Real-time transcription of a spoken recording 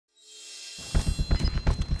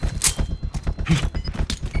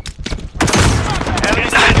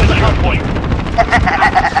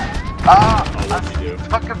I'm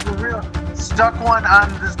fucking for real. Stuck one on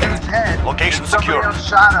this dude's head. Location secure. Somebody else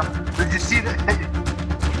shot him. Did you see that?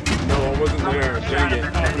 No, I wasn't there. Dang it.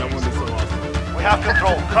 That one is so awesome. We have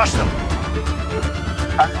control. Crush them.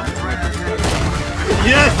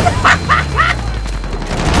 Yes!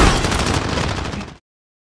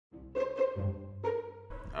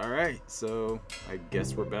 Alright, so I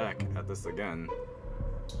guess we're back at this again.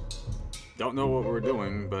 Don't know what we're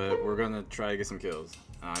doing, but we're gonna try to get some kills.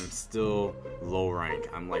 I'm still low rank.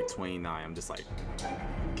 I'm like 29. I'm just like,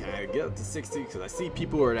 can I get up to 60? Because I see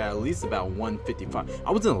people who are at least about 155.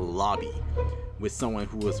 I was in a lobby with someone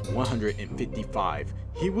who was 155.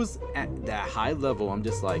 He was at that high level. I'm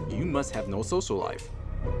just like, you must have no social life.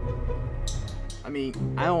 I mean,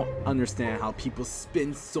 I don't understand how people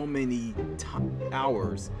spend so many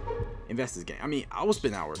hours invest this game. I mean, I will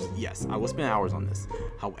spend hours. Yes, I will spend hours on this.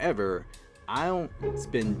 However, I don't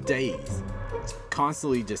spend days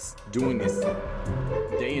constantly just doing this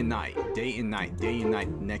day and night, day and night, day and night,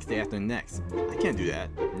 next day after next. I can't do that.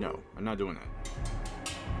 No, I'm not doing that.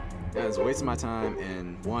 That is a waste of my time.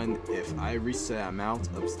 And one, if I reach that amount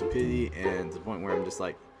of stupidity and to the point where I'm just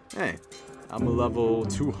like, hey, I'm a level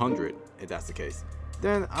 200, if that's the case,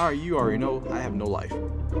 then you already know I have no life,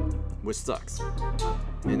 which sucks.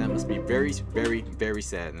 And that must be very, very, very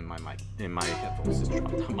sad. And my headphones just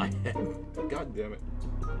dropped on my head. God damn it.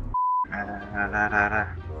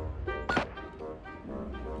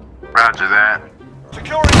 Roger that.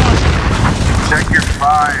 Securing us. Check your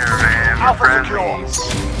fire, man. Alpha secure.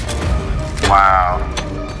 Wow.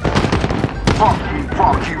 Fuck you,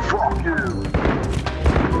 fuck you, fuck you.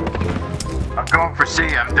 I'm going for C.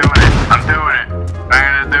 I'm doing it. I'm doing it. I'm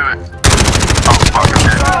gonna do it. Oh, fuck, I'm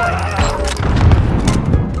dead.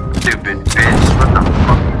 Stupid bitch. What the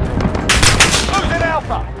fuck? Losing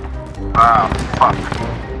Alpha. Oh, fuck.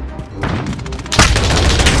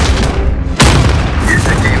 Here's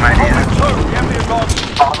the game idea.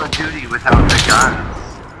 Call of Duty without the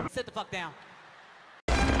guns. Sit the fuck down.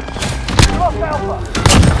 Lost Alpha.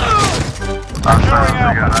 I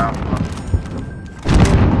got Alpha.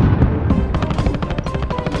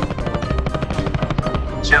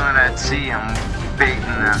 Chilling at sea, I'm baiting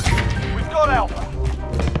them. We've got Alpha.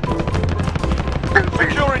 Stupid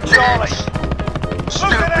Securing bitch. Charlie.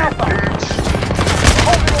 Stupid Alpha. bitch.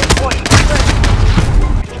 Holding on point.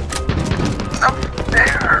 Not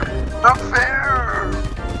fair. Not fair.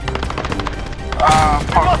 Ah,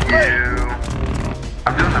 fuck you.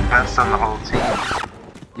 I'm doing the best on the whole team.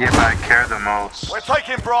 Yeah, but I care the most. We're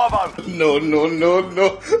taking Bravo. No, no, no,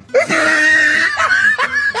 no.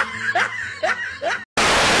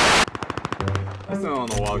 That's not on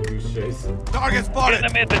the wild goose chase. Target spotted.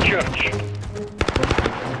 Enemy at the church.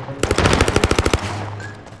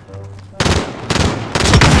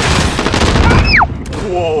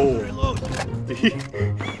 Whoa!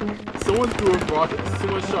 Someone threw a rocket.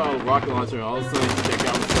 Someone shot a rocket launcher, and all of a sudden, that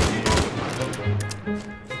guy was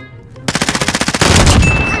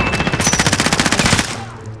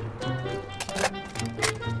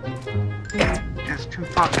It's too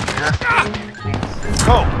fucking good.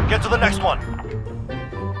 Go. Get to the next one.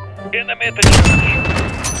 Enemy at the church.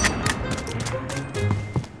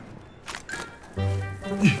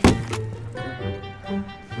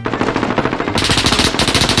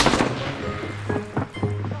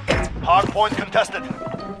 Hard point contested.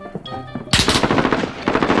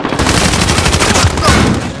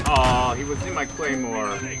 Oh, he was in my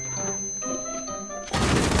Claymore.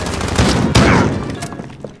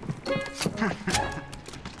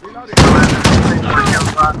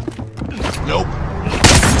 Nope.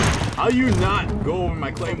 How you not go over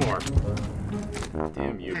my Claymore?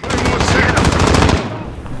 Damn you.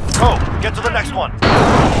 Go. Get to the next one.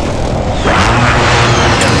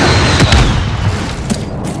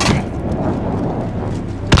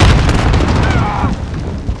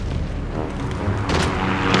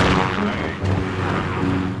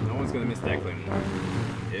 No one's gonna miss that Claymore.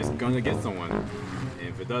 It's gonna get someone. And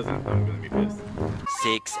if it doesn't, I'm gonna be pissed.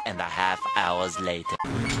 6.5 hours later.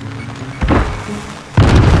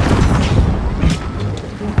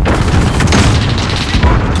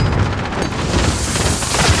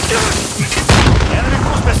 Enemy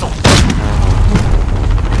cruise missile.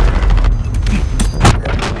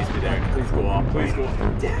 Please be there. Please go off. Please go off.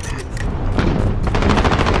 Damn it.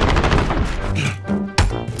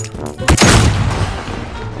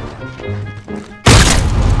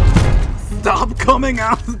 Stop coming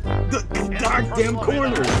out the goddamn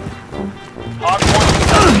corners. Hard point.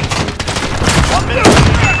 1 minute.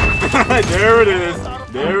 There it is.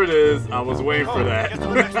 There it is. I was waiting for that. Get to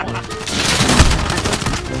the next one.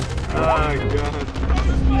 God.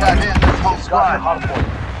 Goddamn, this whole squad.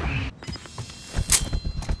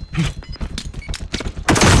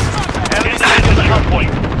 Enemy taking the hard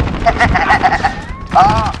point.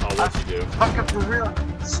 Oh, what'd you do? Fucking for real.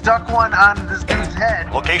 Stuck one on this dude's head.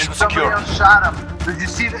 Location and somebody secure. else shot him. Did you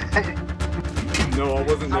see that? No, I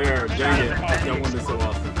wasn't there. Dang it. That one is so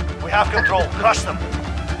awesome. We have control. Crush them. Wait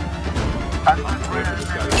for this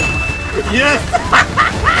guy to come. Yes!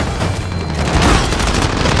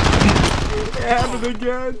 It happened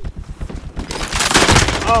again.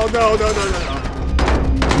 Oh, no.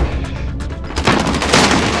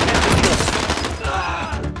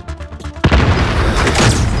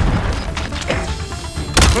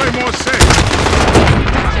 Claymore safe.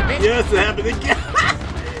 Yes, it happened again.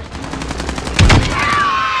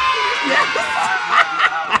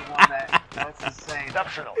 That's insane.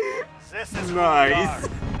 Exceptional. This is who we Nice. are.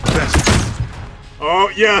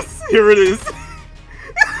 Oh, yes. Here it is.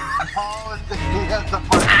 Oh, he has the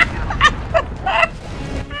fucking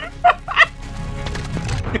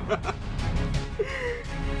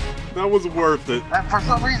That was worth it. And for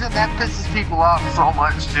some reason, that pisses people off so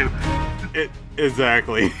much, too.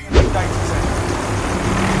 Exactly.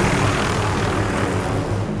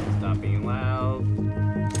 Stop being loud.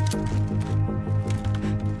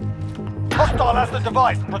 Hostile has the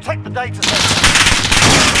device. Protect the data center.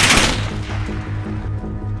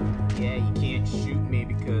 Yeah, you can't shoot me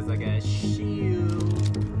because I got a shield.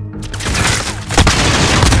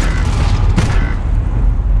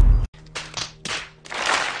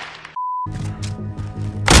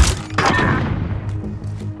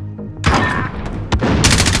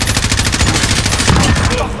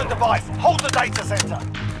 Lost the device. Hold the data center.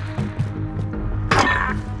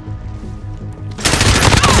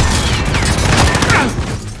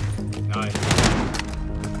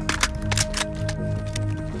 Nice.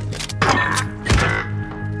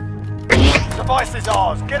 Device is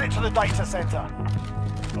ours. Get it to the data center.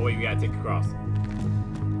 Oh wait, we gotta take across.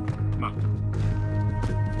 Come on.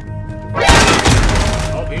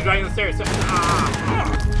 Oh, he's right on the stairs.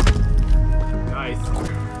 Ah. Nice.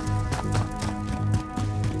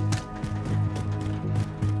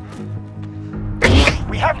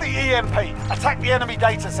 We have the EMP. Attack the enemy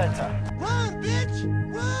data center. Run,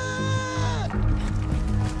 bitch! Run!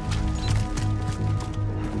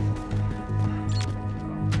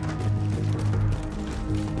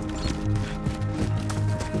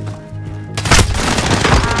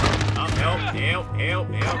 Oh, help.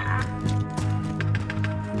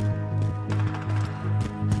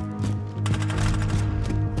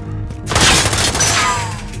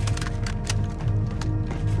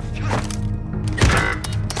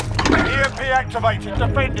 EMP activated.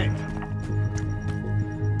 Defend it.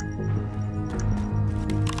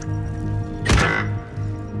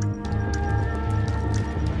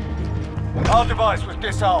 Our device was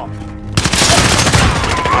disarmed.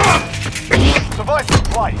 Device in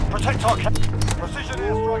play. Protect our precision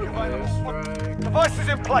airstrike available. Device is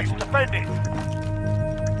in place. Defend it.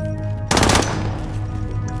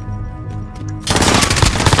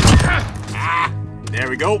 There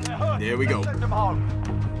we go. There we go. Send them home.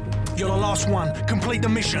 You're the last one. Complete the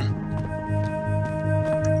mission.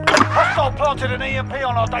 Hostile planted an EMP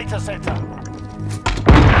on our data center.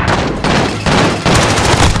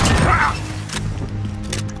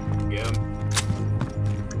 Get him.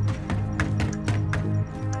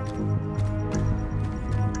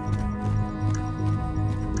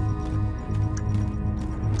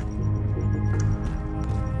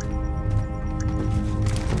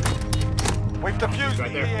 We've defused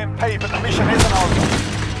Right the there. EMP, but the mission isn't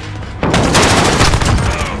over.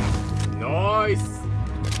 Nice.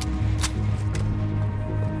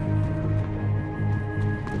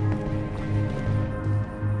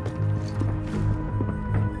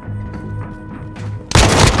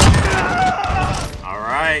 All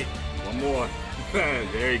right. One more.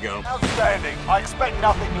 There you go. Outstanding. I expect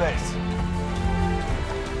nothing less.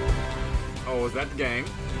 Oh, was that the game?